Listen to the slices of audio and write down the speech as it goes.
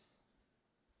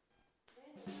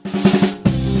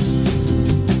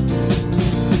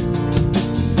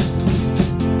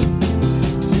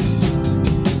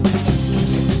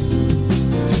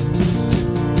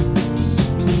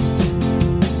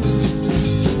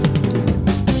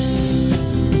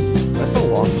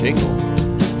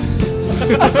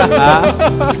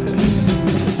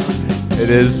It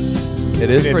is. It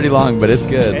is pretty long, but it's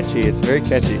good. Catchy. It's very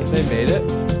catchy. They made it.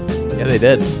 Yeah, they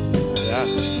did. Yeah.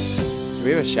 Do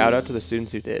we have a shout out to the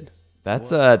students who did?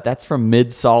 That's from Mid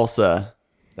Salsa.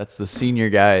 That's the senior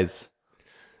guys.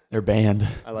 Their band.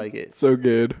 I like it. So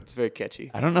good. It's very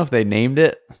catchy. I don't know if they named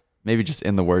it. Maybe just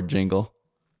In the Word jingle.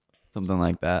 Something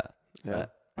like that. Yeah.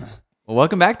 Well,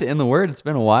 welcome back to In the Word. It's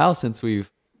been a while since we've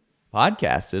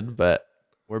podcasted, but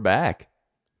we're back.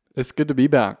 It's good to be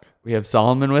back. We have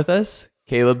Solomon with us.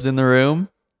 Caleb's in the room.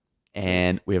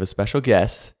 And we have a special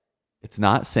guest. It's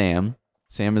not Sam.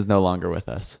 Sam is no longer with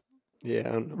us.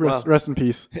 Yeah. Rest in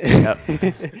peace. Yep.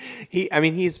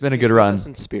 He's been a good with run. us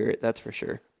in spirit, that's for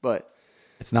sure. But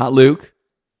It's not Luke,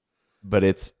 but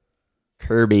it's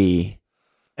Kirby.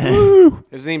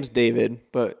 his name's David,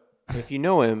 but if you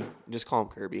know him, just call him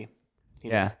Kirby.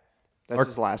 Yeah. That's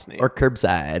his last name. Or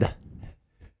Curbside.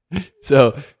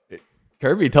 So,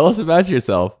 Kirby, tell us about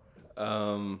yourself.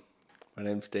 My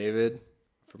name's David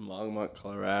from Longmont,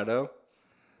 Colorado.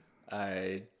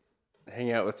 I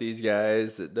hang out with these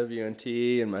guys at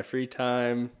WNT in my free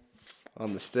time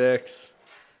on the sticks.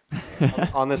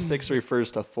 On the sticks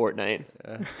refers to Fortnite.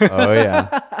 Oh,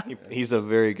 yeah. He's a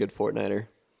very good Fortniter.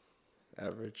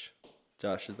 Average.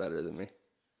 Josh is better than me.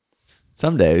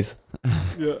 Some days.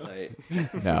 Tonight.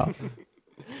 No.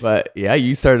 But, yeah,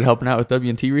 you started helping out with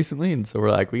WNT recently, and so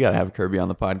we're like, we got to have Kirby on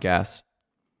the podcast.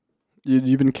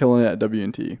 You've been killing it at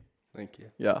WNT. Thank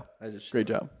you. Yeah. I just Great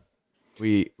job.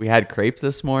 We had crepes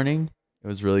this morning. It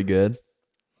was really good.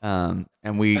 And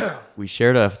we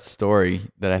shared a story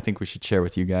that I think we should share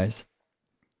with you guys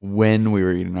when we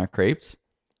were eating our crepes.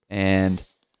 And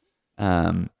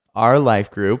our life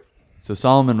group, so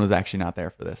Solomon was actually not there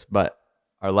for this, but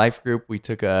our life group, we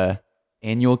took a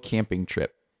annual camping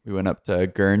trip. We went up to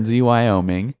Guernsey,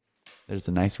 Wyoming. There's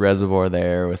a nice reservoir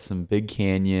there with some big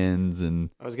canyons. And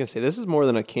I was going to say, this is more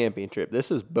than a camping trip. This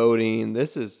is boating.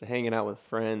 This is hanging out with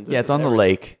friends. yeah, it's on the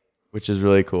lake, which is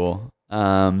really cool.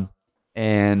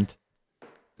 And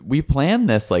we planned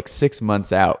this like 6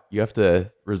 months out. You have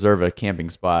to reserve a camping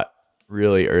spot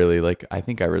really early. Like, I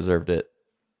think I reserved it.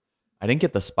 I didn't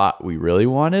get the spot we really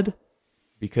wanted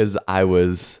because I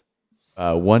was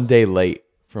 1 day late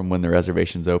from when the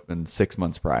reservations opened 6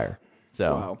 months prior.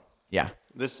 So, Wow. yeah.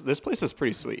 This place is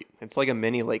pretty sweet. It's like a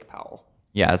mini Lake Powell.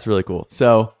 Yeah, it's really cool.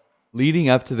 So, leading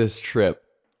up to this trip,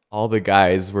 all the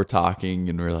guys were talking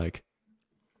and we're like,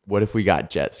 what if we got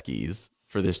jet skis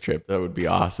for this trip? That would be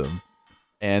awesome.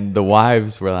 And the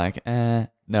wives were like,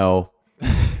 no.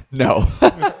 No.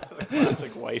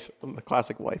 The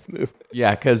classic wife move.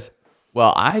 Yeah, because,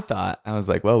 well, I was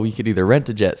like, well, we could either rent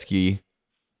a jet ski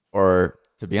or,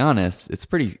 to be honest, it's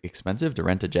pretty expensive to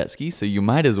rent a jet ski. So you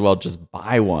might as well just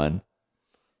buy one.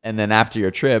 And then after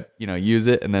your trip, use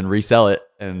it and then resell it.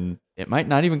 And it might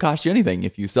not even cost you anything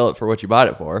if you sell it for what you bought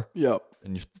it for. Yep.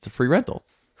 And it's a free rental.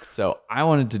 So I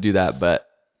wanted to do that, but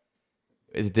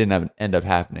it didn't end up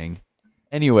happening.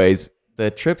 Anyways, the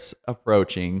trip's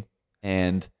approaching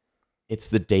and it's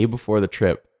the day before the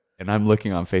trip. And I'm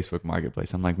looking on Facebook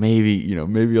Marketplace. I'm like, maybe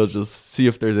I'll just see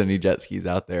if there's any jet skis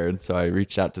out there. And so I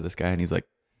reached out to this guy and he's like,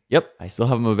 yep, I still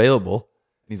have them available.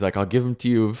 And he's like, I'll give them to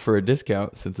you for a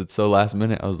discount since it's so last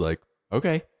minute. I was like,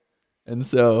 okay. And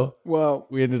so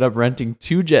we ended up renting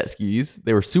 2 jet skis.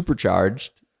 They were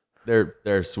supercharged.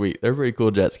 They're sweet. They're pretty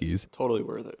cool jet skis. Totally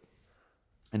worth it.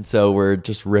 And so we're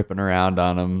just ripping around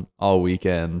on them all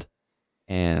weekend.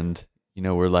 And,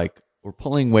 we're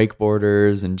pulling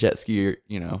wakeboarders and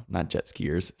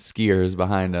skiers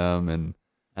behind them. And,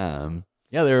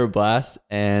 they were a blast.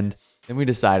 And then we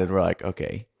decided, we're like,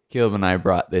 okay, Caleb and I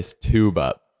brought this tube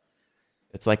up.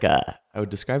 It's like I would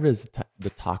describe it as the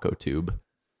taco tube.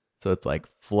 So it's like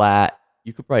flat.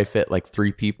 You could probably fit like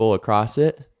 3 people across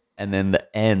it. And then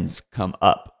the ends come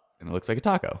up and it looks like a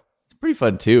taco. It's a pretty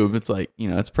fun tube. It's like,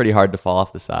 it's pretty hard to fall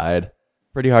off the side,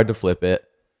 pretty hard to flip it.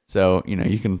 So,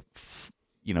 you can,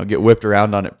 get whipped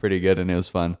around on it pretty good and it was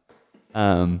fun.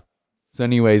 So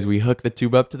anyways, we hook the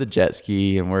tube up to the jet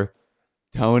ski and we're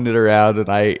towing it around. And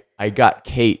I got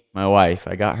Kate, my wife,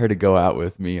 I got her to go out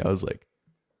with me. I was like,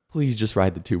 please just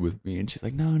ride the tube with me. And she's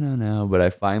like, no. But I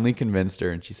finally convinced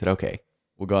her and she said, okay,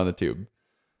 we'll go on the tube.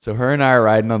 So her and I are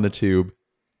riding on the tube.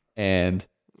 And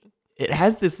it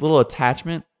has this little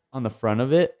attachment on the front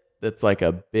of it that's like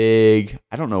a big,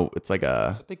 I don't know, it's like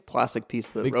a big plastic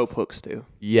piece that rope hooks to.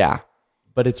 Yeah.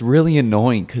 But it's really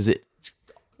annoying because it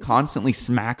constantly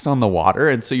smacks on the water.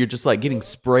 And so you're just like getting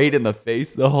sprayed in the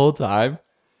face the whole time.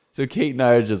 So Kate and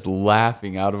I are just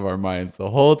laughing out of our minds the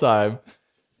whole time.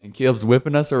 And Caleb's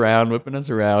whipping us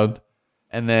around.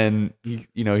 And then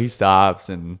he stops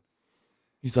and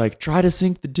he's like, try to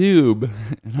sink the tube.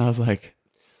 And I was like,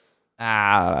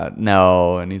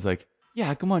 no. And he's like,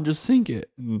 yeah, come on, just sink it.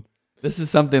 And this is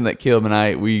something that Caleb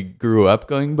and we grew up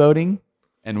going boating,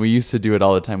 and we used to do it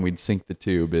all the time. We'd sink the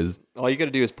tube. All you got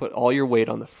to do is put all your weight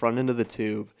on the front end of the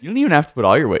tube. You don't even have to put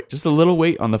all your weight, just a little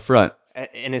weight on the front.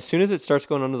 And as soon as it starts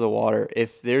going under the water,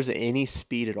 if there's any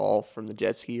speed at all from the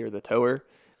jet ski or the tower,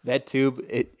 that tube,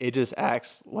 it just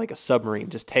acts like a submarine,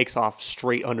 just takes off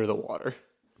straight under the water.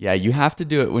 Yeah, you have to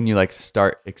do it when you like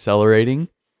start accelerating,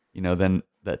 then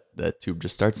the tube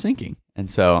just starts sinking. And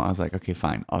so I was like, okay,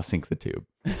 fine, I'll sink the tube.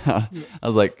 I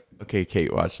was like, okay,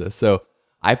 Kate, watch this. So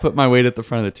I put my weight at the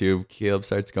front of the tube. Caleb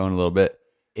starts going a little bit.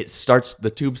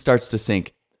 The tube starts to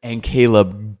sink, and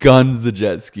Caleb guns the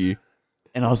jet ski.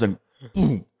 And all of a sudden,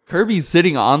 boom, Kirby's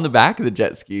sitting on the back of the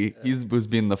jet ski. He was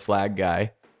being the flag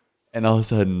guy. And all of a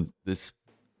sudden,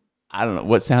 I don't know,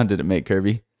 what sound did it make,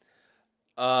 Kirby?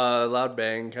 Loud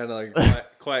bang, kind of like a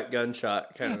quiet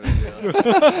gunshot kind of a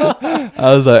deal.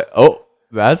 I was like, oh,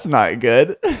 that's not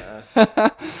good.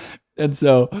 And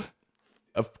so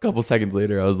a couple seconds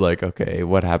later, I was like, okay,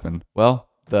 what happened? Well,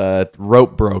 the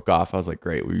rope broke off. I was like,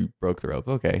 great, we broke the rope.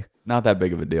 Okay, not that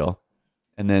big of a deal.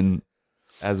 And then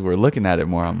as we're looking at it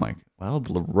more, I'm like, well,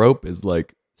 the rope is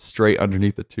like straight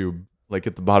underneath the tube, like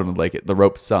at the bottom of the lake. The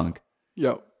rope sunk.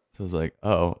 Yep. So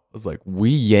I was like, we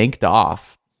yanked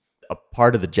off a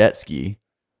part of the jet ski,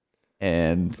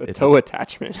 and The toe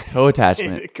attachment.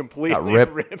 It completely got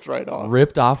ripped right off.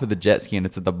 ripped off of the jet ski, and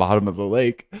it's at the bottom of the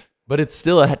lake, but it's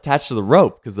still attached to the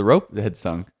rope because the rope had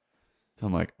sunk. So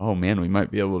I'm like, oh man, we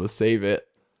might be able to save it.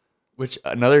 Which,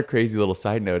 another crazy little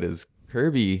side note is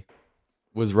Kirby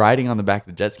was riding on the back of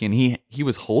the jet ski, and he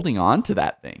was holding on to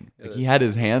that thing. Like, he had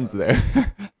his hands there.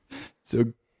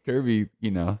 So Kirby,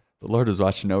 the Lord was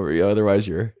watching over you. Otherwise,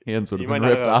 your hands would have been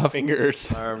ripped off.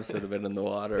 Fingers. My arms would have been in the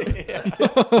water.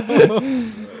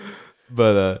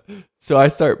 But so I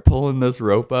start pulling this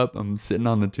rope up. I'm sitting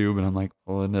on the tube, and I'm like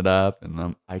pulling it up,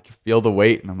 and I can feel the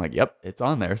weight, and I'm like, yep, it's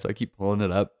on there. So I keep pulling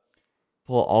it up,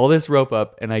 pull all this rope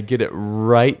up, and I get it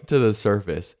right to the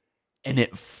surface, and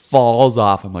it falls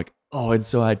off. I'm like, oh, and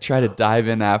so I try to dive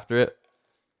in after it,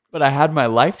 but I had my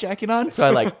life jacket on, so I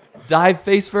like dive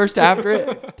face first after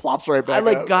it. Plops right back I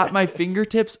like up. got my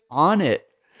fingertips on it.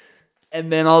 And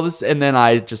then and then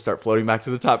I just start floating back to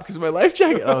the top because of my life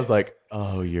jacket. I was like,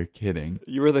 oh, you're kidding.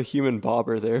 You were the human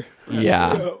bobber there.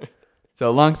 Yeah.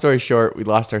 So long story short, we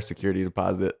lost our security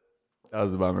deposit. That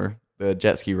was a bummer. The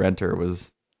jet ski renter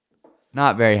was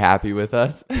not very happy with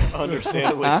us.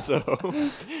 Understandably so.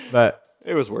 But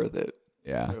It was worth it.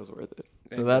 yeah. It was worth it.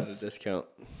 So A that's, discount.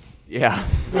 yeah.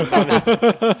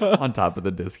 On top of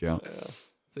the discount. Yeah.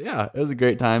 So yeah, it was a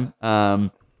great time.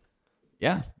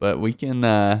 Yeah, but we can,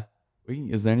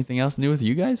 is there anything else new with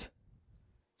you guys?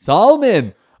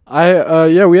 Solomon!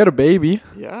 Yeah, we had a baby.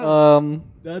 Yeah.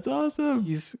 That's awesome.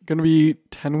 He's gonna be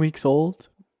 10 weeks old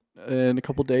in a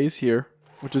couple days here,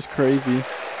 which is crazy.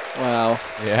 Wow.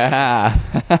 Yeah.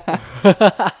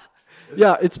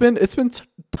 Yeah, it's been a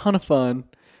ton of fun.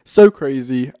 So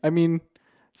crazy. I mean,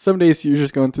 some days you're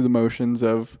just going through the motions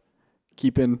of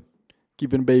keeping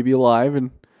baby alive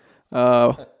and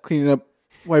cleaning up,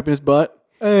 wiping his butt,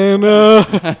 and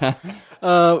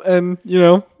and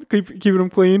keeping him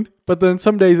clean. But then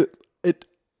some days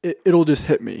it'll just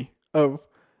hit me of,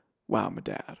 wow, I'm a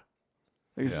dad.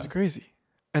 Like, this is crazy.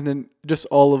 And then just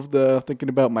all of the thinking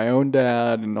about my own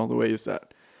dad and all the ways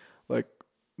that, like,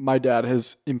 my dad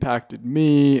has impacted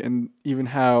me, and even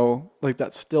how, like,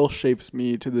 that still shapes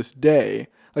me to this day.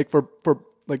 Like, for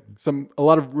like a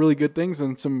lot of really good things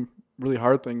and some really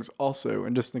hard things also.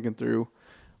 And just thinking through,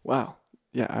 wow,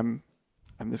 yeah, I'm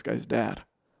this guy's dad.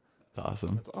 That's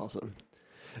awesome. That's awesome.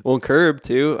 Well, Curb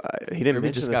too. He didn't Kirby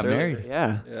mention just this got earlier. married.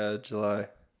 Yeah, Yeah, July.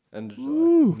 End of July.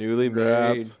 Woo. newly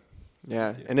Congrats. married.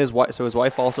 Yeah, and his wife. So his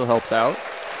wife also helps out.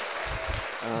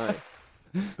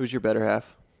 Who's your better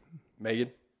half?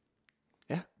 Megan?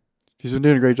 She's been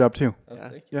doing a great job too. Oh, Yeah.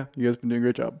 thank you. Yeah, you guys been doing a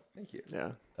great job. Thank you.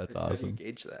 Yeah. That's How do you awesome.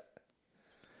 gauge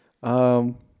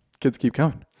that? Kids keep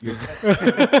coming. Your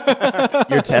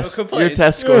test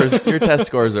complaints.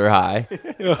 scores are high,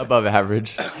 above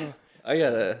average.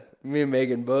 Me and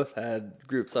Megan both had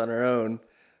groups on our own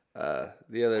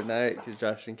the other night because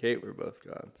Josh and Kate were both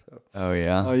gone. So Oh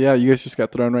yeah, Oh yeah, you guys just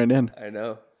got thrown right in. I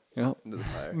know. Yeah. Into the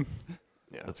fire.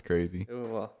 that's crazy.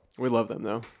 Doing well. We love them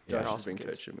though. Yeah. Josh has been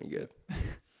coaching me good.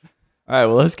 All right,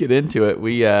 well, let's get into it.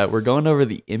 We're going over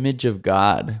the image of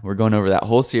God. We're going over that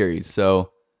whole series.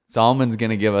 So Solomon's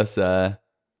gonna give us kind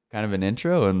of an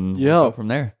intro, and we'll go from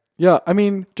there. Yeah, I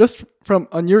mean, just from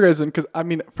on your guys' end, because I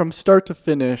mean, from start to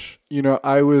finish,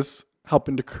 I was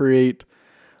helping to create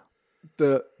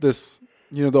this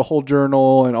the whole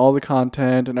journal and all the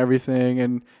content and everything.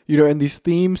 And, in these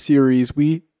theme series,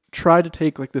 we try to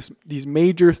take like these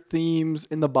major themes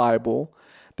in the Bible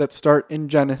that start in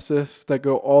Genesis, that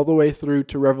go all the way through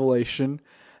to Revelation,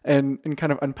 and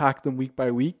kind of unpack them week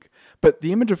by week. But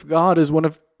the image of God is one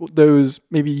of those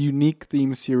maybe unique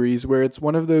theme series where it's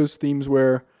one of those themes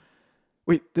where,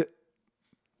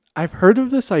 I've heard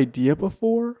of this idea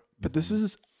before, but this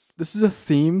is a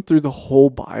theme through the whole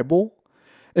Bible.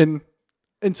 And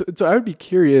so I would be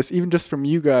curious, even just from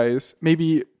you guys,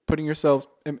 maybe putting yourselves,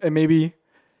 and maybe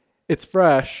it's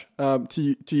fresh to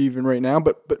you even right now,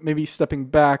 but maybe stepping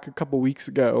back a couple weeks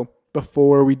ago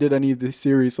before we did any of this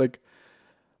series, like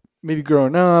maybe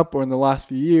growing up or in the last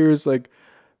few years, like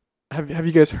have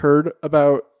you guys heard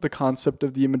about the concept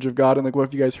of the image of God? And like, what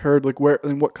have you guys heard? Like, where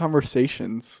and what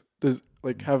conversations does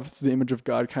have the image of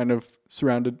God kind of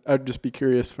surrounded? I'd just be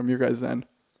curious from your guys' end.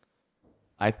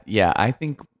 I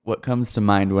think what comes to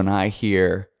mind when I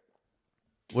hear,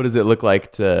 what does it look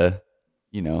like to,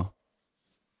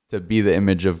 to be the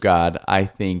image of God? I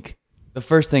think the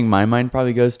first thing my mind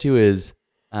probably goes to is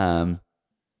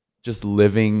just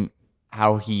living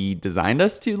how he designed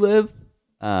us to live.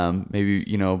 Maybe,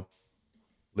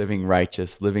 living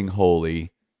righteous, living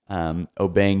holy,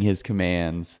 obeying his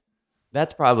commands.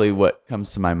 That's probably what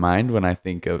comes to my mind when I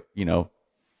think of,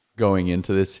 going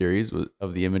into this series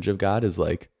of the image of God is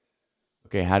like,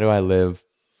 okay, how do I live,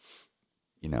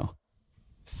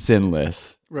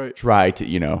 sinless? Right. Try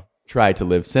to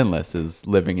live sinless is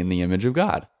living in the image of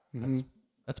God. Mm-hmm.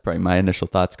 That's probably my initial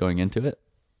thoughts going into it.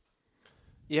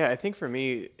 Yeah, I think for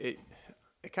me, it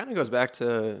kind of goes back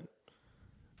to,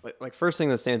 like first thing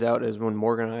that stands out is when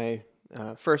Morgan and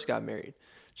I first got married.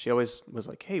 She always was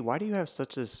like, hey, why do you have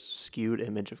such a skewed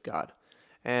image of God?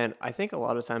 And I think a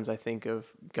lot of times I think of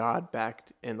God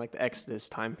back in like the Exodus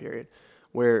time period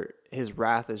where his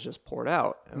wrath is just poured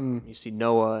out. You see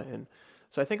Noah. And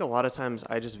so I think a lot of times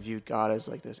I just viewed God as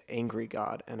like this angry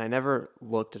God. And I never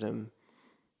looked at him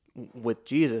with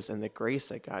Jesus and the grace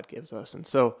that God gives us. And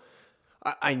so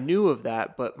I knew of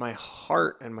that, but my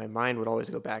heart and my mind would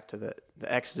always go back to the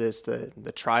Exodus,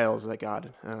 the trials that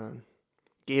God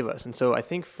gave us. And so I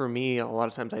think for me, a lot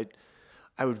of times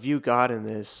I would view God in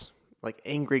this like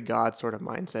angry God sort of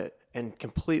mindset and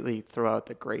completely throw out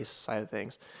the grace side of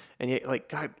things. And yet like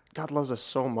God loves us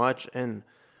so much. And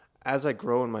as I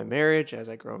grow in my marriage, as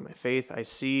I grow in my faith, I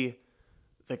see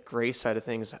the grace side of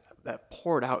things that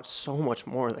poured out so much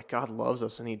more, that God loves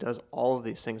us and he does all of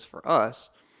these things for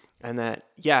us. And that,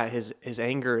 his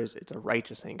anger it's a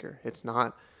righteous anger. It's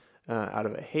not out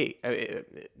of a hate.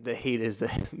 The hate is the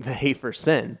hate for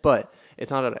sin, but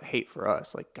it's not out of hate for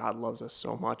us. Like God loves us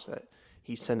so much that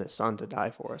he sent his son to die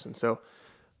for us. And so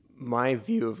my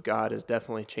view of God has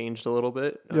definitely changed a little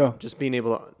bit.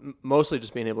 Mostly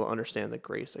just being able to understand the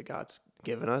grace that God's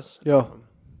given us. Yeah.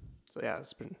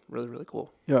 It's been really, really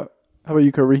cool. Yeah. How about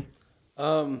you, Kirby?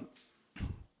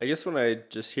 I guess when I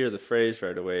just hear the phrase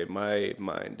right away, my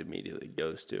mind immediately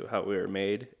goes to how we were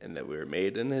made and that we were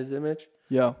made in his image.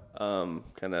 Yeah.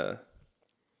 Kind of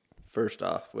first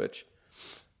off, which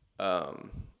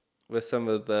with some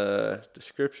of the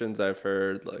descriptions I've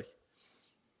heard, like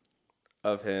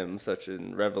of him, such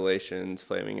in Revelations,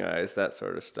 flaming eyes, that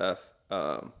sort of stuff.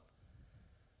 I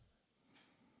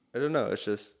don't know. It's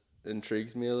just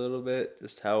intrigues me a little bit,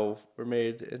 just how we're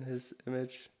made in his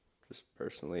image. Just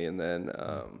personally, and then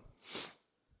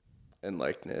and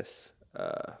likeness,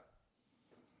 although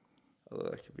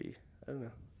that could be, I don't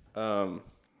know,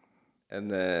 and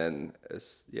then I'd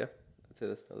say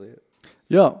that's probably it.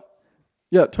 Yeah,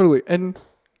 totally. And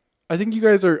I think you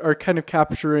guys are kind of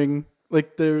capturing,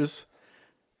 like, there's,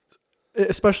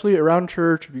 especially around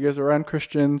church, if you guys are around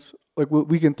Christians, like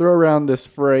we can throw around this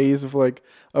phrase of like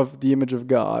of the image of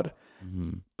God,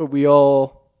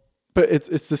 but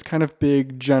it's this kind of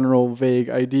big, general, vague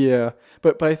idea.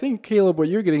 But I think, Caleb, what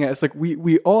you're getting at is like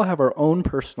we all have our own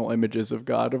personal images of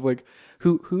God, of like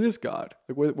who is God,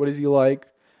 like what is he like.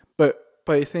 But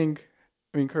I think,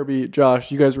 Kirby,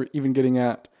 Josh, you guys were even getting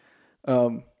at,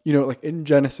 like in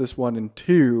Genesis 1 and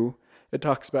 2, it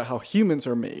talks about how humans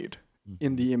are made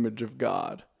in the image of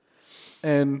God.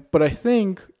 But I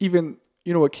think even,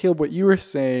 what you were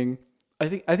saying, I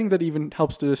think that even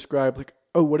helps to describe like,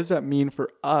 oh, what does that mean for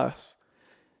us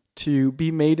to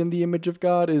be made in the image of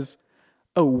God? Is,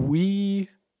 we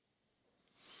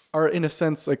are in a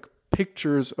sense like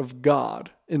pictures of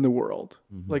God in the world.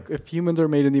 Mm-hmm. Like if humans are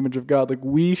made in the image of God, like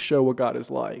we show what God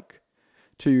is like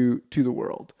to the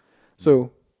world.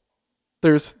 So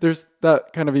there's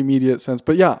that kind of immediate sense.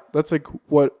 But yeah, that's like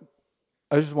what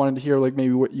I just wanted to hear, like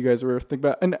maybe what you guys were thinking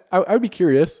about. And I would be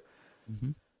curious.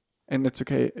 Mm-hmm. And it's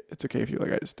okay. It's okay if you're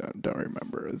like, I just don't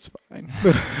remember. It's fine.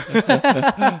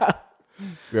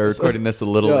 We are recording this a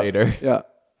little later. Yeah.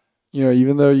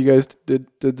 Even though you guys did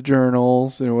the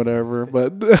journals and whatever,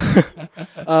 but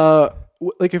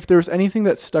like if there was anything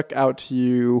that stuck out to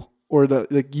you or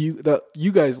that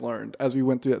you guys learned as we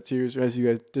went through that series, or as you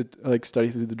guys did like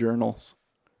study through the journals.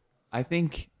 I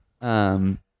think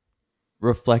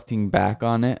reflecting back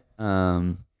on it,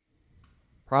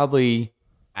 probably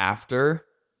after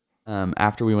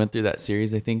we went through that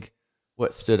series, I think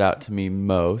what stood out to me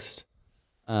most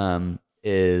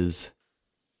is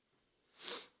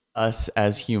us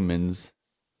as humans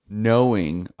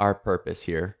knowing our purpose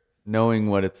here, knowing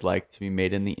what it's like to be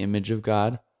made in the image of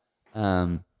God.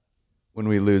 When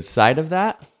we lose sight of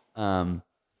that,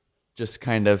 just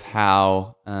kind of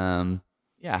how our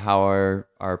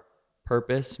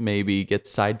purpose maybe gets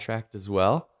sidetracked as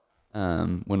well,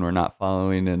 when we're not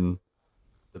following in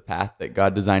the path that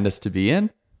God designed us to be in.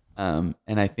 And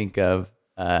I think of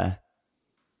I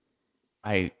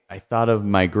thought of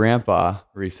my grandpa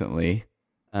recently,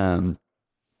 because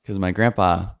my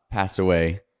grandpa passed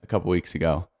away a couple weeks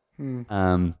ago. And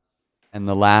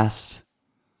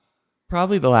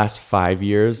probably the last 5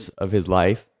 years of his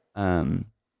life,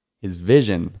 his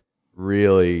vision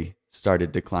really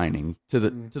started declining to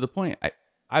the point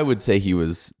I would say he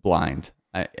was blind.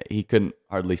 He couldn't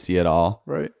hardly see at all.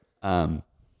 Right. And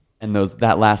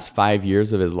that last 5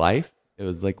 years of his life, it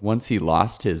was like once he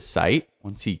lost his sight,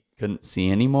 once he couldn't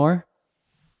see anymore,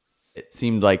 it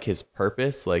seemed like his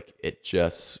purpose, like it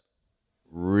just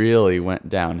really went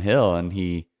downhill, and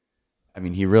he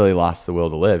really lost the will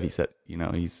to live. He said,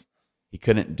 he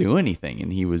couldn't do anything,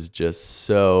 and he was just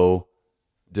so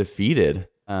defeated.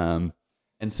 And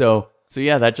so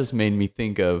yeah, that just made me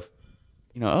think of,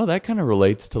 that kind of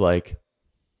relates to like,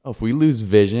 if we lose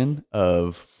vision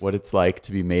of what it's like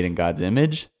to be made in God's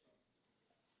image,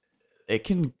 it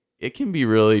can be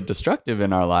really destructive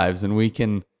in our lives, and we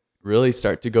can really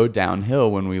start to go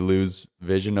downhill when we lose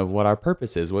vision of what our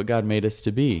purpose is, what God made us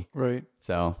to be. Right.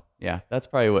 So yeah, that's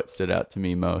probably what stood out to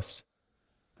me most.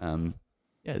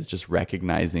 It's just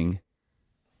recognizing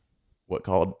what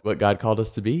God called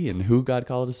us to be and who God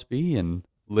called us to be, and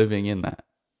living in that.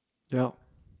 Yeah.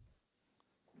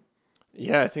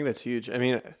 Yeah, I think that's huge. I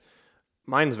mean,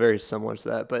 mine's very similar to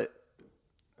that, but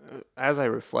as I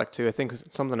reflect too, I think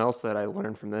something else that I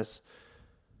learned from this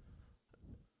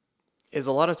is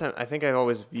a lot of times, I think I've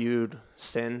always viewed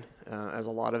sin as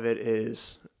a lot of it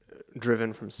is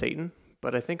driven from Satan,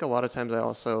 but I think a lot of times I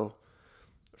also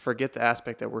forget the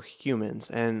aspect that we're humans,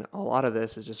 and a lot of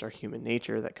this is just our human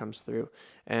nature that comes through.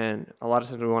 And a lot of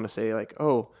times we want to say like,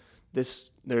 oh, there's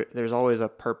always a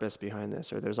purpose behind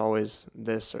this, or there's always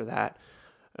this or that.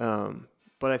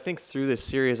 But I think through this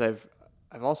series, I've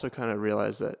also kind of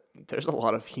realized that there's a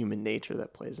lot of human nature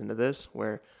that plays into this,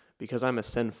 where because I'm a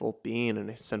sinful being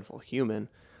and a sinful human,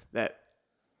 that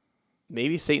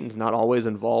maybe Satan's not always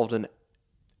involved in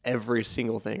every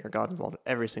single thing, or God's involved in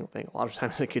every single thing. A lot of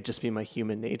times it could just be my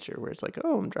human nature, where it's like,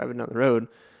 oh, I'm driving down the road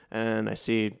and I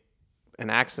see an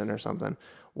accident or something.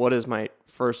 What is my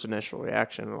first initial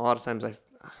reaction? And a lot of times I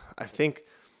think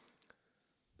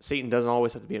Satan doesn't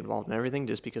always have to be involved in everything,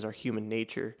 just because our human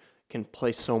nature can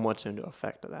play so much into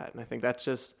effect of that. And I think that's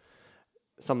just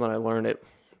something I learned. It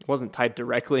wasn't tied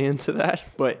directly into that,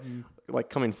 but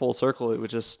like coming full circle, it was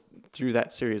just through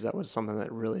that series, that was something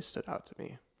that really stood out to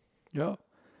me. Yeah.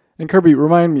 And Kirby,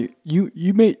 remind me, you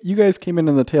guys came in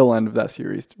the tail end of that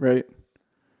series, right?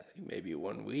 I think maybe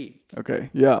 1 week.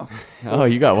 Okay. Yeah. Oh,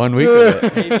 you got 1 week of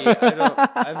it. Maybe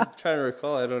I'm trying to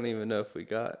recall. I don't even know if we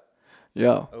got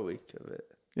a week of it.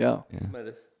 Yeah.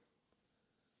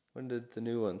 When did the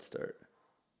new one start?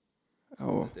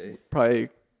 Oh, probably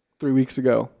 3 weeks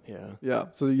ago. Yeah. Yeah.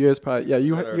 So you guys probably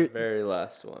you our had very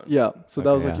last one. Yeah. So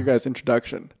that was like Yeah. your guys'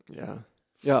 introduction. Yeah.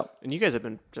 Yeah. And you guys have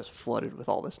been just flooded with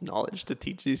all this knowledge to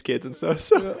teach these kids and stuff.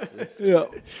 So Yeah.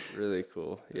 Really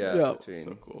cool. Yeah. Yeah.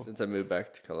 So cool. Since I moved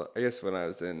back to Colorado, I guess when I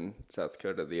was in South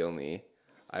Dakota,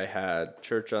 I had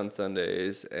church on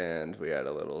Sundays, and we had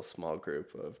a little small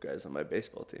group of guys on my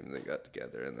baseball team that got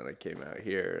together, and then I came out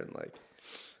here, and like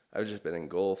I've just been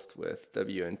engulfed with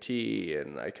WNT,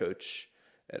 and I coach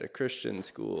at a Christian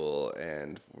school,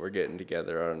 and we're getting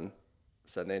together on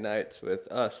Sunday nights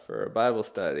with us for a Bible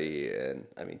study, and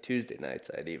I mean Tuesday nights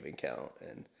I'd even count,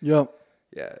 and Yeah.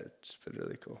 it's been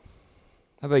really cool.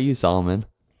 How about you, Solomon?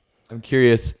 I'm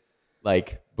curious,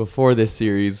 like before this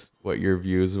series, what your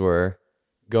views were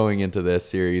going into this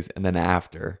series, and then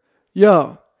after.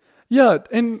 Yeah. Yeah.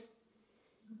 And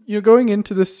going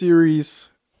into this series,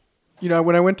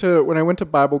 when I went to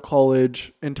Bible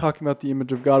college and talking about the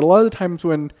image of God, a lot of the times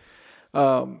when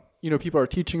people are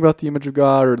teaching about the image of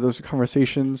God, or those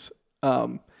conversations,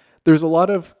 there's a lot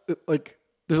of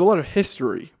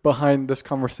history behind this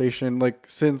conversation, like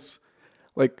since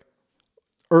like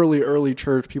early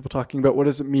church, people talking about what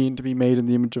does it mean to be made in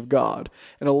the image of God.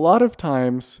 And a lot of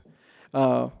times,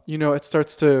 it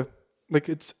starts to like,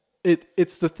 it's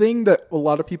the thing that a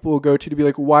lot of people will go to be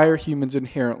like, why are humans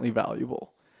inherently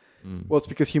valuable? Well, it's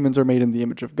because humans are made in the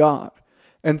image of God.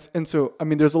 And so, I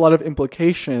mean, there's a lot of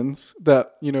implications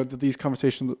that, that these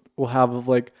conversations will have of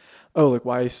like, oh, like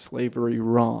why is slavery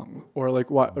wrong? Or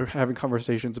like why, or having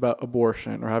conversations about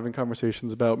abortion, or having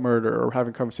conversations about murder, or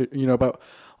having conversation, about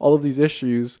all of these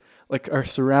issues like are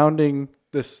surrounding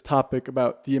this topic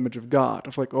about the image of God,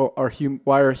 of like, oh,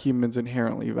 why are humans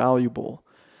inherently valuable?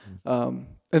 And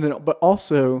then, but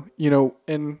also,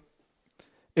 in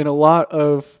a lot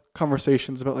of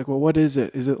conversations about like, well, what is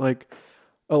it? Is it like,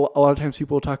 a lot of times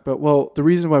people talk about, well, the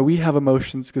reason why we have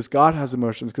emotions because God has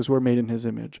emotions because we're made in His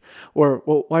image. Or,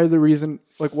 well,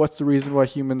 what's the reason why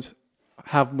humans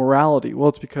have morality? Well,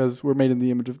 it's because we're made in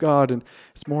the image of God and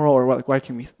it's moral. Or like, why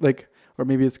can we like? Or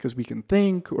maybe it's because we can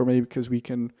think, or maybe because we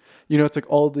can, it's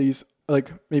like all these,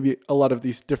 like maybe a lot of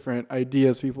these different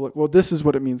ideas. People are like, well, this is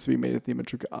what it means to be made in the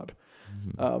image of God.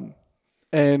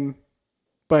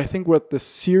 But I think what the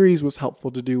series was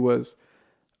helpful to do was,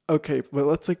 okay, but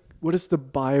let's like, what does the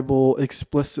Bible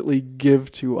explicitly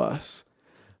give to us,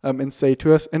 and say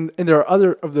to us? And there are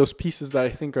other of those pieces that I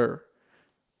think are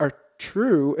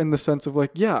true in the sense of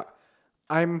like, yeah,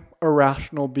 I'm a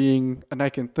rational being and I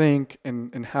can think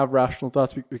and have rational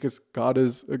thoughts because God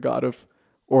is a God of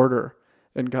order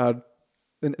and God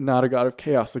and not a God of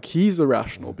chaos. Like He's a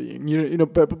rational being,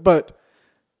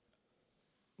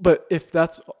 but if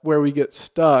that's where we get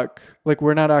stuck, like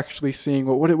we're not actually seeing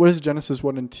what is Genesis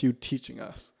 1 and 2 teaching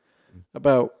us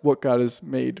about what God has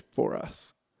made for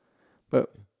us. But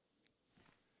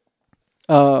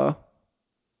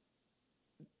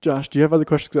Josh, do you have other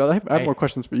questions? I have more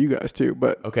questions for you guys too.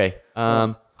 But okay,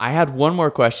 I had one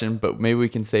more question, but maybe we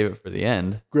can save it for the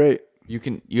end. Great.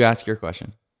 You ask your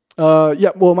question.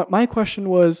 Yeah. Well, my question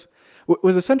was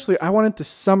essentially I wanted to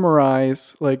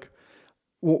summarize like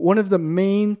one of the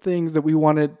main things that we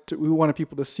wanted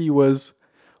people to see was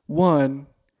one,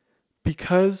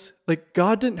 because like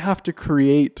God didn't have to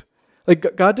create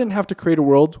a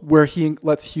world where He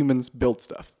lets humans build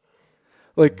stuff.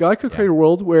 Like God could create a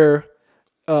world where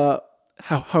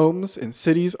how homes and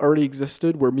cities already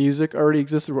existed, where music already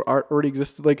existed, where art already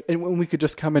existed, like, and when we could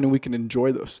just come in and we can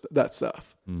enjoy that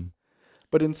stuff.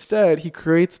 But instead, He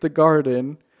creates the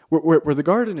garden where the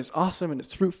garden is awesome and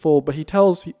it's fruitful. But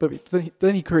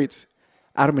then He creates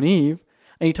Adam and Eve,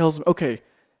 and He tells them, okay,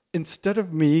 instead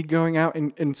of me going out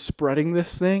and spreading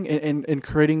this thing and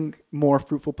creating more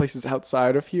fruitful places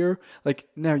outside of here, like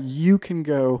now you can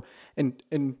go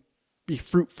and be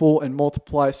fruitful and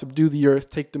multiply, subdue the earth,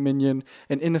 take dominion.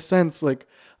 And in a sense, like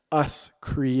us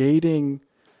creating,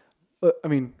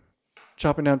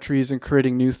 chopping down trees and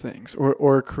creating new things,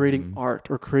 or creating art,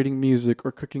 or creating music,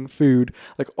 or cooking food.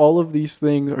 Like all of these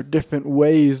things are different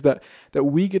ways that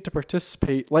we get to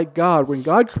participate like God, when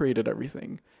God created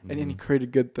everything and He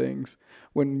created good things.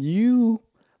 When you,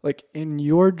 like in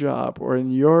your job or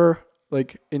in your,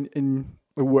 like in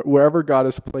wherever God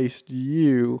has placed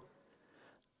you,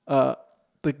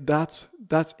 like that's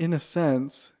in a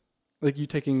sense like you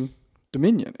taking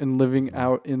dominion and living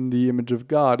out in the image of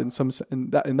God in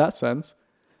that sense.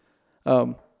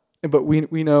 But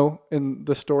we know in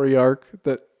the story arc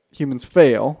that humans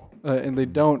fail, and they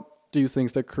don't do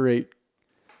things that create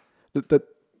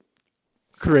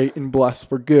and bless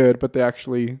for good, but they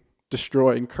actually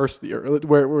destroy and curse the earth,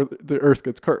 where the earth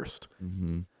gets cursed.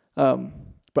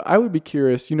 But I would be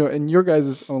curious, in your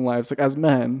guys' own lives, like as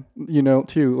men,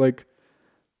 too,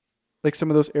 like some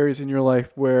of those areas in your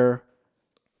life where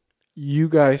you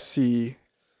guys see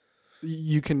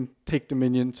you can take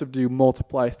dominion, subdue,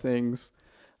 multiply things,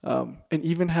 and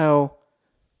even how,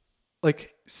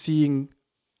 like, seeing,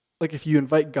 like, if you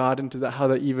invite God into that, how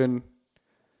that even,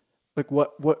 like,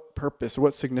 what purpose,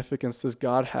 what significance does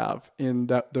God have in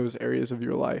those areas of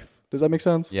your life? Does that make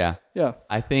sense? Yeah. Yeah.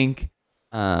 I think,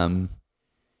 for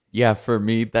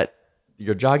me, that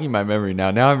you're jogging my memory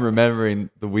now. Now I'm remembering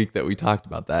the week that we talked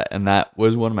about that, and that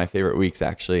was one of my favorite weeks,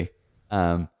 actually.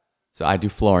 So I do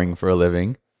flooring for a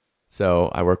living,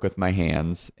 so I work with my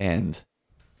hands, and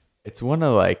it's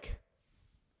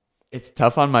it's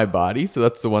tough on my body, so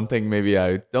that's the one thing maybe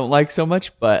I don't like so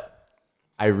much, but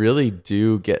I really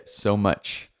do get so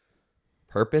much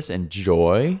purpose and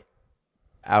joy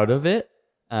out of it,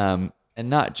 and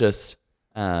not just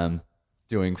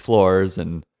doing floors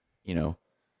and,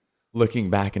 looking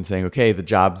back and saying, okay, the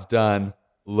job's done.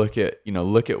 look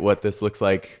at what this looks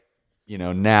like,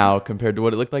 now compared to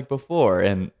what it looked like before.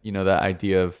 And, that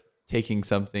idea of taking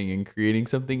something and creating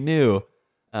something new.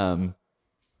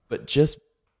 But just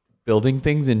building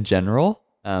things in general.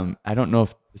 I don't know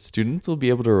if the students will be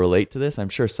able to relate to this. I'm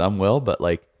sure some will, but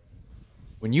like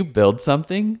when you build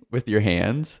something with your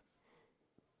hands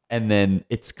and then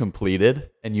it's completed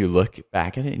and you look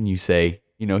back at it and you say,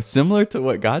 similar to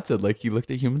what God said, like he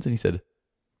looked at humans and he said,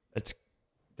 that's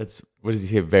what does he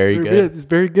say? Very good. It's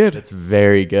very good. It's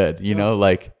very good.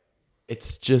 Like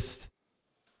it's just,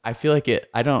 I feel like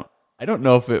I don't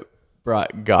know if it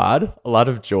brought God a lot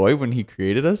of joy when he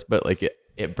created us, but like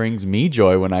it brings me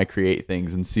joy when I create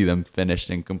things and see them finished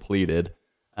and completed.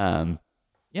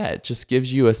 It just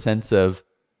gives you a sense of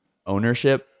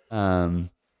ownership. I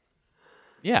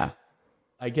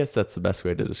guess that's the best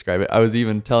way to describe it. I was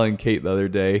even telling Kate the other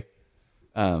day,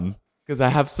 because I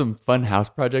have some fun house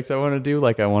projects I want to do.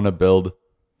 Like I want to build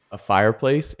a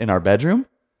fireplace in our bedroom.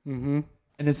 Mm-hmm.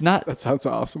 And it's not... That sounds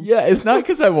awesome. Yeah, it's not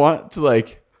because I want to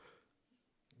like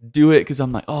do it because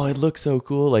I'm like, oh, it looks so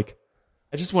cool. Like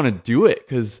I just want to do it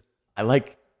because I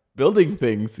like building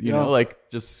things, you know, like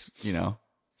just,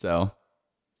 so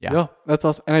yeah. That's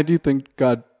awesome. And I do think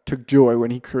God took joy when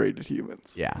he created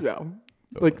humans. Yeah.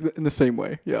 Like in the same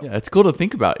way. Yeah, it's cool to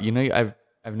think about.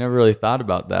 I've never really thought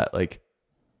about that. Like,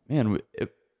 man,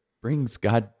 it brings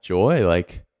God joy,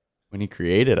 like when he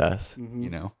created us.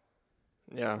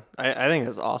 Yeah, I think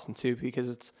that's awesome too, because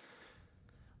it's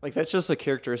like that's just a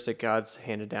characteristic God's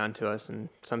handed down to us, and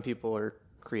some people are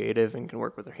creative and can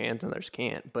work with their hands and others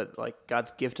can't, but like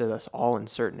God's gifted us all in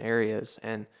certain areas,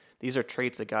 and these are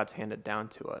traits that God's handed down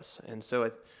to us. And so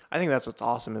I think that's what's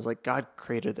awesome is like God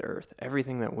created the earth.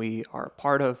 Everything that we are a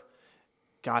part of,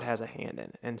 God has a hand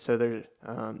in. And so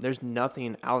there's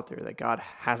nothing out there that God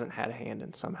hasn't had a hand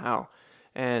in somehow.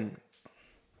 And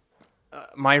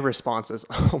my response is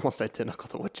almost identical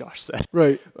to what Josh said.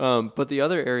 Right. But the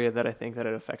other area that I think that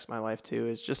it affects my life too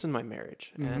is just in my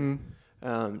marriage. Mm-hmm.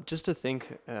 And just to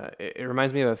think, it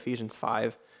reminds me of Ephesians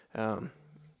 5.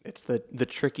 It's the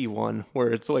tricky one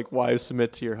where it's like, wives,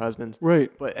 submit to your husbands.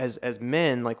 Right. But as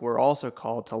men, like we're also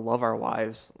called to love our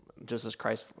wives just as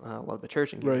Christ loved the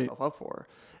church and gave himself up for her.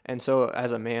 And so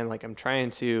as a man, like I'm trying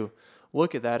to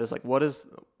look at that as like, what is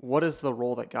the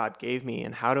role that God gave me,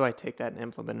 and how do I take that and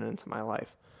implement it into my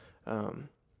life?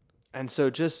 And so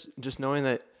just knowing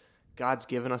that God's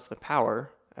given us the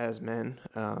power as men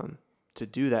to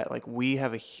do that, like we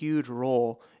have a huge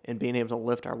role in being able to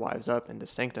lift our wives up and to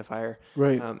sanctify her.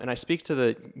 Right. And I speak to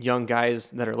the young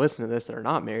guys that are listening to this that are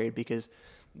not married, because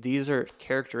these are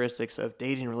characteristics of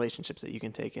dating relationships that you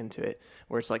can take into it,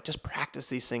 where it's like, just practice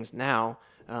these things now,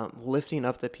 lifting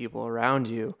up the people around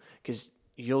you, because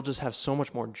you'll just have so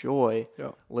much more joy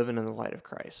living in the light of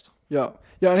Christ. Yeah.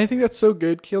 And I think that's so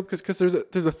good, Caleb, because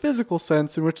there's a physical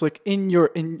sense in which, like in your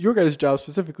guys' job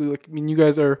specifically, like I mean, you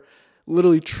guys are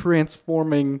literally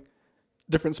transforming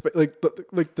different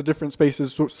the different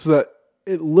spaces so that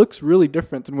it looks really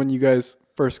different than when you guys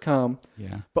first come.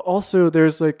 Yeah. But also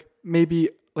there's like maybe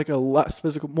like a less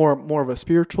physical, more of a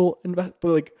spiritual invest. But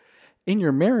like in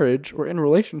your marriage or in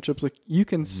relationships, like you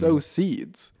can sow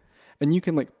seeds, and you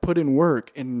can like put in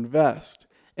work and invest,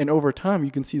 and over time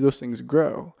you can see those things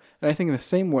grow. And I think in the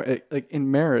same way, like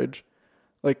in marriage,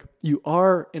 like you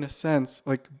are in a sense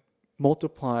like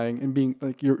multiplying and being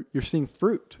like you're seeing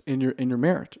fruit in your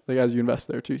marriage, like as you invest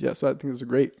there too. Yeah. So I think it's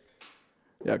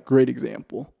a great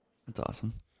example. That's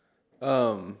awesome.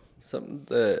 Something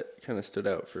that kind of stood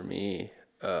out for me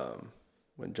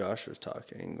when Josh was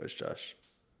talking was Josh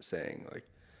saying like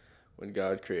when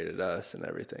God created us and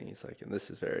everything, he's like, and this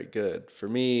is very good. For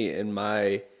me in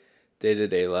my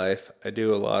day-to-day life, I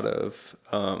do a lot of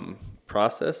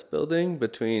process building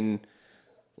between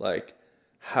like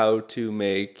how to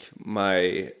make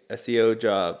my SEO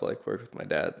job, like work with my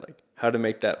dad, like how to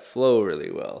make that flow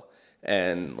really well.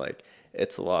 And like,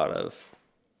 it's a lot of,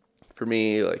 for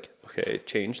me, like, okay,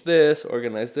 change this,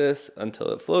 organize this until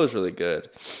it flows really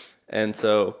good. And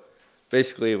so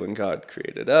basically when God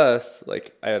created us,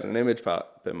 like I had an image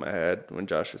pop in my head when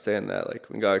Josh was saying that, like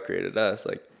when God created us,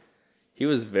 like he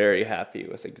was very happy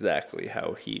with exactly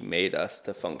how he made us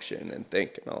to function and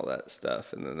think and all that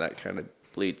stuff. And then that kind of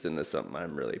bleeds into something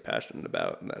I'm really passionate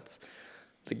about, and that's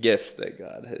the gifts that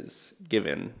God has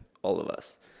given all of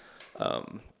us.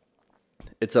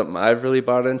 It's something I've really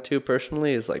bought into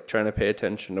personally, is like trying to pay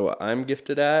attention to what I'm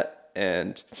gifted at,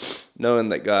 and knowing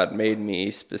that God made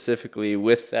me specifically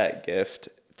with that gift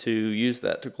to use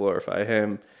that to glorify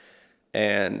him.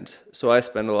 And so I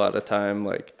spend a lot of time,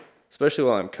 like, especially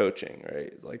while I'm coaching,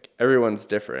 right? Like everyone's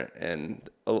different. And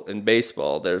in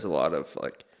baseball, there's a lot of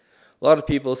like a lot of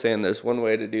people saying there's one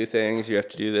way to do things. You have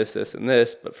to do this, this, and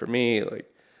this. But for me,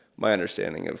 like my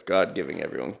understanding of God giving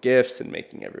everyone gifts and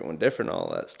making everyone different,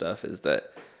 all that stuff is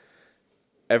that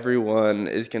everyone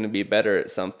is going to be better at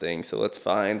something. So let's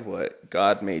find what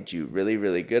God made you really,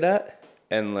 really good at,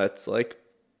 and let's like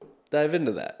dive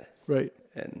into that. Right.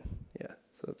 And yeah,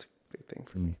 so that's a big thing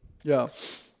for me. Yeah.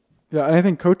 Yeah. And I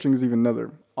think coaching is even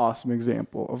another awesome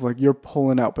example of like you're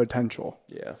pulling out potential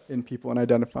Yeah. in people and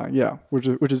identifying. Yeah. Which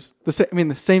is the same. I mean,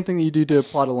 the same thing that you do to a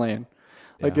plot of land.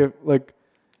 Like Yeah. if like,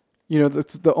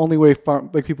 that's the only way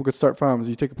people could start farms.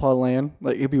 You take a plot of land,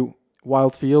 like it'd be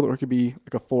wild field or it could be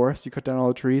like a forest. You cut down all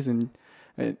the trees and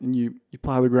you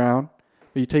plow the ground,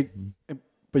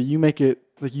 but you make it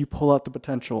like you pull out the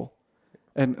potential,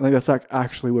 and like that's like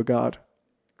actually what God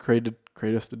created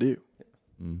us to do.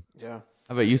 Yeah.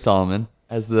 How about you, Solomon,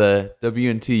 as the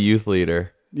W&T youth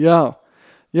leader? Yeah.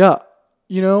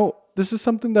 This is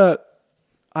something that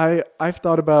I've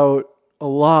thought about a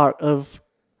lot. Of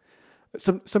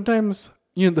sometimes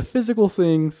the physical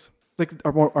things like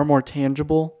are more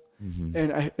tangible.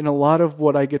 And a lot of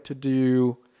what I get to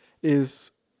do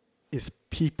is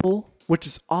people, which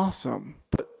is awesome,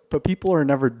 but people are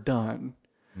never done.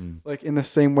 Like in the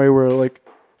same way where like,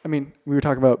 I mean, we were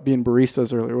talking about being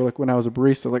baristas earlier. Like when I was a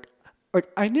barista, like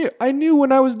I knew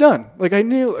when I was done. Like I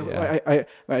knew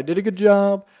I did a good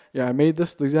job. Yeah, I made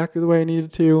this exactly the way I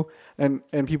needed to,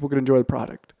 and people could enjoy the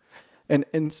product. And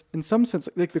in some sense,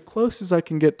 like the closest I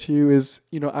can get to is,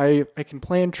 I can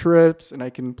plan trips and I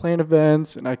can plan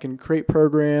events and I can create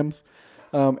programs.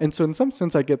 And so in some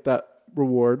sense I get that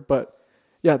reward. But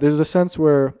yeah, there's a sense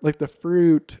where like the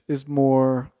fruit is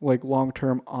more like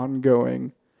long-term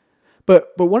ongoing.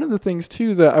 But one of the things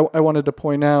too that I wanted to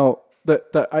point out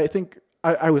that I think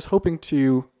I was hoping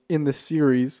to in this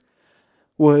series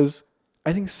was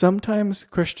I think sometimes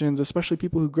Christians, especially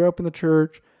people who grow up in the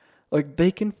church, like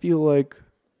they can feel like,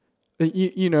 like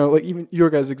even your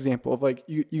guys' example of like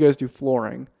you guys do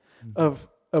flooring, of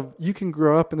you can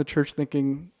grow up in the church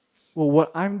thinking, well,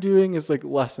 what I'm doing is like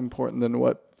less important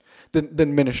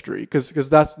than ministry, because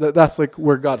that's like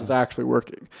where God is actually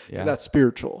working, because that's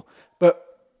spiritual. But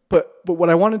what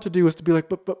I wanted to do was to be like,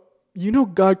 but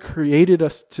God created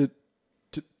us to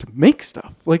make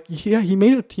stuff. Like he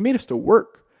made us to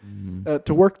work,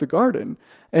 to work the garden,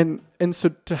 and so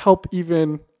to help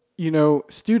even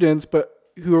students, but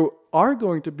who are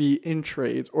going to be in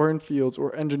trades or in fields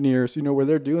or engineers, where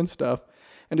they're doing stuff,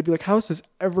 and to be like, how is this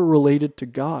ever related to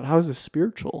God? How is this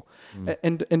spiritual?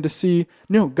 And to see,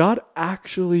 no, God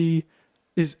actually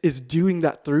is doing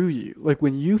that through you. Like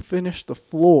when you finish the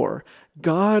floor,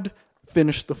 God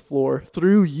finished the floor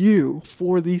through you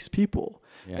for these people.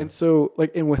 Yeah. And so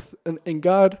like, and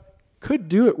God could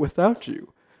do it without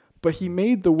you, but he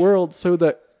made the world so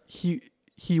that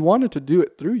he wanted to do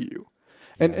it through you,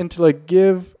 and to like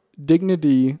give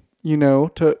dignity,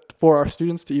 for our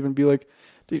students to even be like,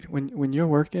 dude, when you're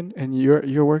working and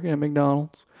you're working at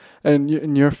McDonald's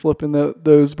and you're flipping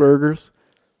those burgers,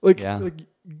 like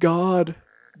God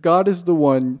is the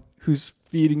one who's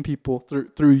feeding people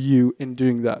through you in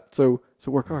doing that. So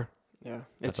work hard. Yeah,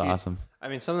 that's awesome. I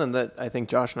mean, something that I think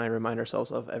Josh and I remind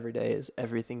ourselves of every day is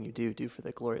everything you do for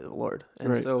the glory of the Lord.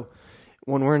 And so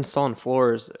when we're installing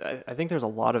floors, I think there's a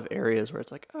lot of areas where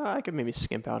it's like, I could maybe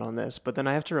skimp out on this, but then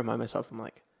I have to remind myself, I'm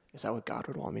like, is that what God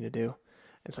would want me to do?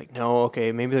 It's like, no,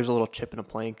 okay, maybe there's a little chip in a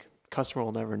plank. Customer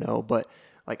will never know, but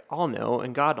like I'll know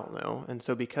and God will know. And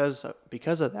so because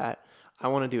of that, I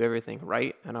want to do everything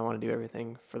right, and I want to do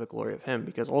everything for the glory of him,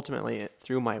 because ultimately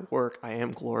through my work, I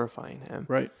am glorifying him.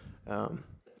 Right.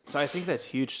 So I think that's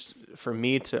huge for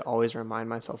me to always remind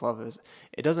myself of, is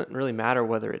it doesn't really matter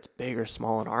whether it's big or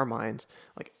small in our minds.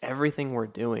 Like everything we're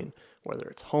doing, whether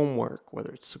it's homework,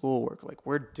 whether it's schoolwork, like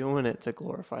we're doing it to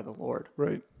glorify the Lord.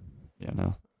 Right. Yeah,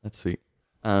 no, that's sweet.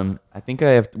 I think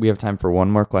we have time for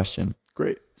one more question.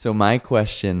 Great. So my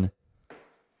question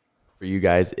for you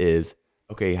guys is,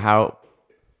 okay,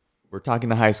 we're talking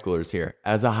to high schoolers here.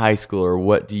 As a high schooler,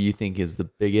 what do you think is the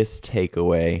biggest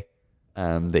takeaway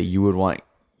that you would want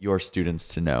your students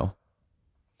to know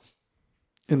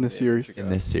in this series? In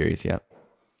this series, yeah.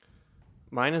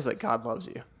 Mine is that God loves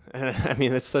you. And I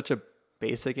mean, it's such a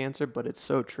basic answer, but it's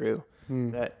so true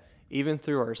that even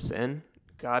through our sin,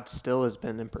 God still has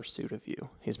been in pursuit of you.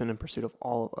 He's been in pursuit of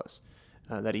all of us.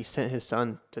 That he sent his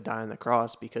son to die on the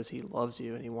cross because he loves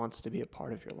you and he wants to be a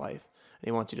part of your life, and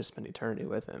he wants you to spend eternity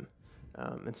with him.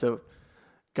 And so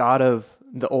God of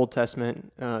the Old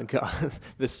Testament, God,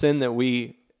 the sin that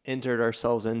we entered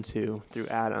ourselves into through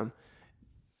Adam,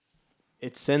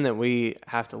 it's sin that we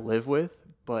have to live with,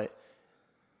 but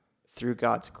through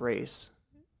God's grace,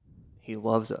 He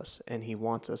loves us, and he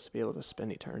wants us to be able to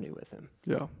spend eternity with him.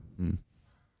 Yeah. Mm.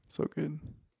 So good.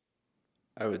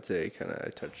 I would say, kind of, I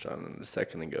touched on it a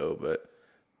second ago, but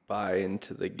buy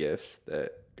into the gifts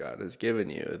that God has given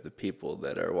you, the people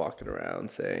that are walking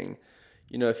around saying,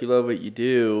 if you love what you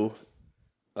do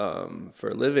for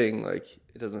a living, like,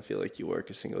 it doesn't feel like you work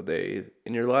a single day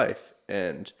in your life.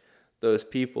 And those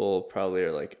people probably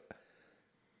are like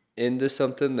into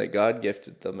something that God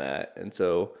gifted them at. And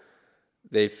so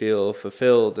they feel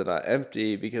fulfilled and not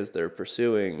empty because they're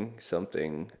pursuing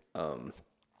something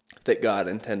that God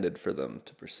intended for them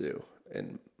to pursue,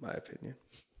 in my opinion.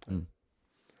 Mm.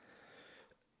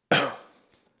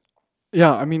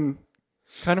 Yeah, I mean,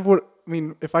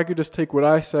 if I could just take what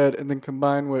I said and then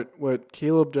combine what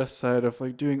Caleb just said of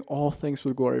like doing all things for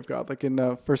the glory of God, like in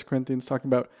 1 Corinthians talking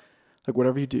about like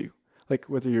whatever you do, like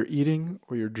whether you're eating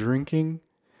or you're drinking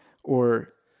or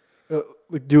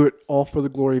like do it all for the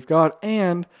glory of God,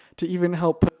 and to even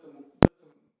help put some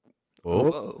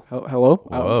Whoa. hello?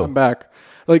 Whoa. I'm back.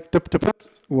 Like to put,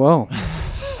 whoa.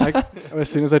 As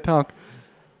soon as I talk.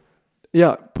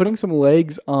 Yeah, putting some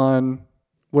legs on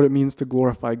what it means to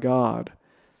glorify God.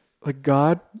 Like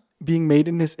God being made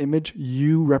in his image,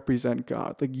 you represent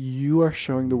God. Like you are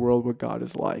showing the world what God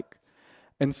is like.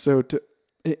 And so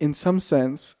in some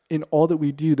sense, in all that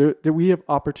we do, there we have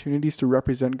opportunities to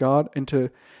represent God and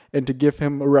to give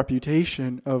him a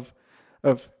reputation of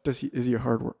is he a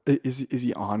hard worker? Is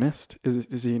he honest?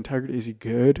 Is he integrity? Is he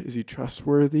good? Is he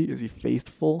trustworthy? Is he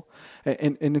faithful?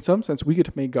 And in some sense, we get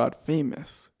to make God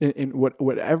famous. In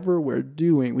whatever we're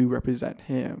doing, we represent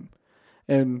him.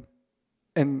 And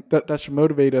that should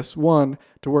motivate us, one,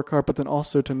 to work hard, but then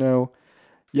also to know,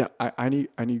 yeah, I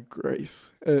need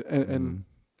grace.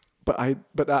 But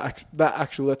that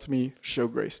actually lets me show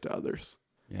grace to others.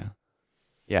 Yeah.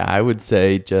 Yeah, I would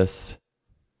say just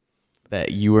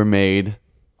that you were made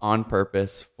on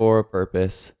purpose, for a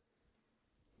purpose.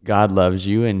 God loves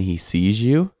you and he sees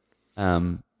you.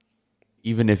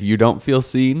 Even if you don't feel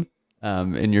seen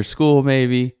in your school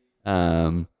maybe,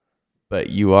 but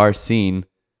you are seen,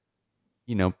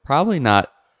 probably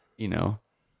not,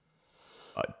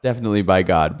 definitely by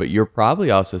God, but you're probably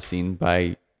also seen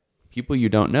by people you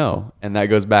don't know. And that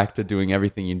goes back to doing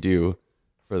everything you do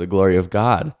for the glory of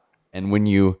God. And when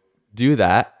you do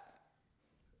that,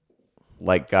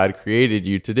 like God created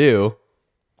you to do,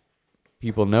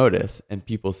 people notice and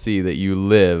people see that you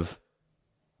live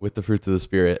with the fruits of the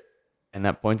Spirit, and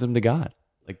that points them to God.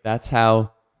 Like that's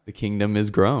how the kingdom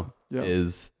is grown,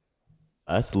 is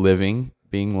us living,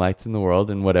 being lights in the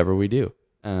world in whatever we do.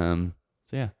 So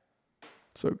yeah.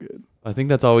 So good. I think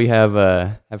that's all we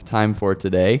have time for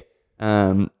today.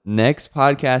 Next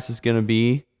podcast is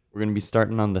we're going to be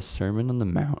starting on the Sermon on the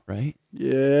Mount, right?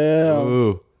 Yeah.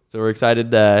 Ooh. So we're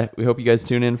excited. We hope you guys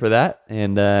tune in for that.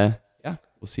 And yeah,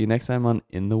 we'll see you next time on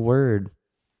In the Word.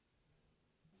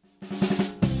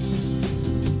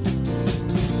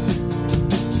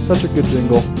 Such a good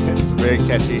jingle. This is very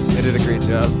catchy. They did a great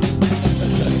job.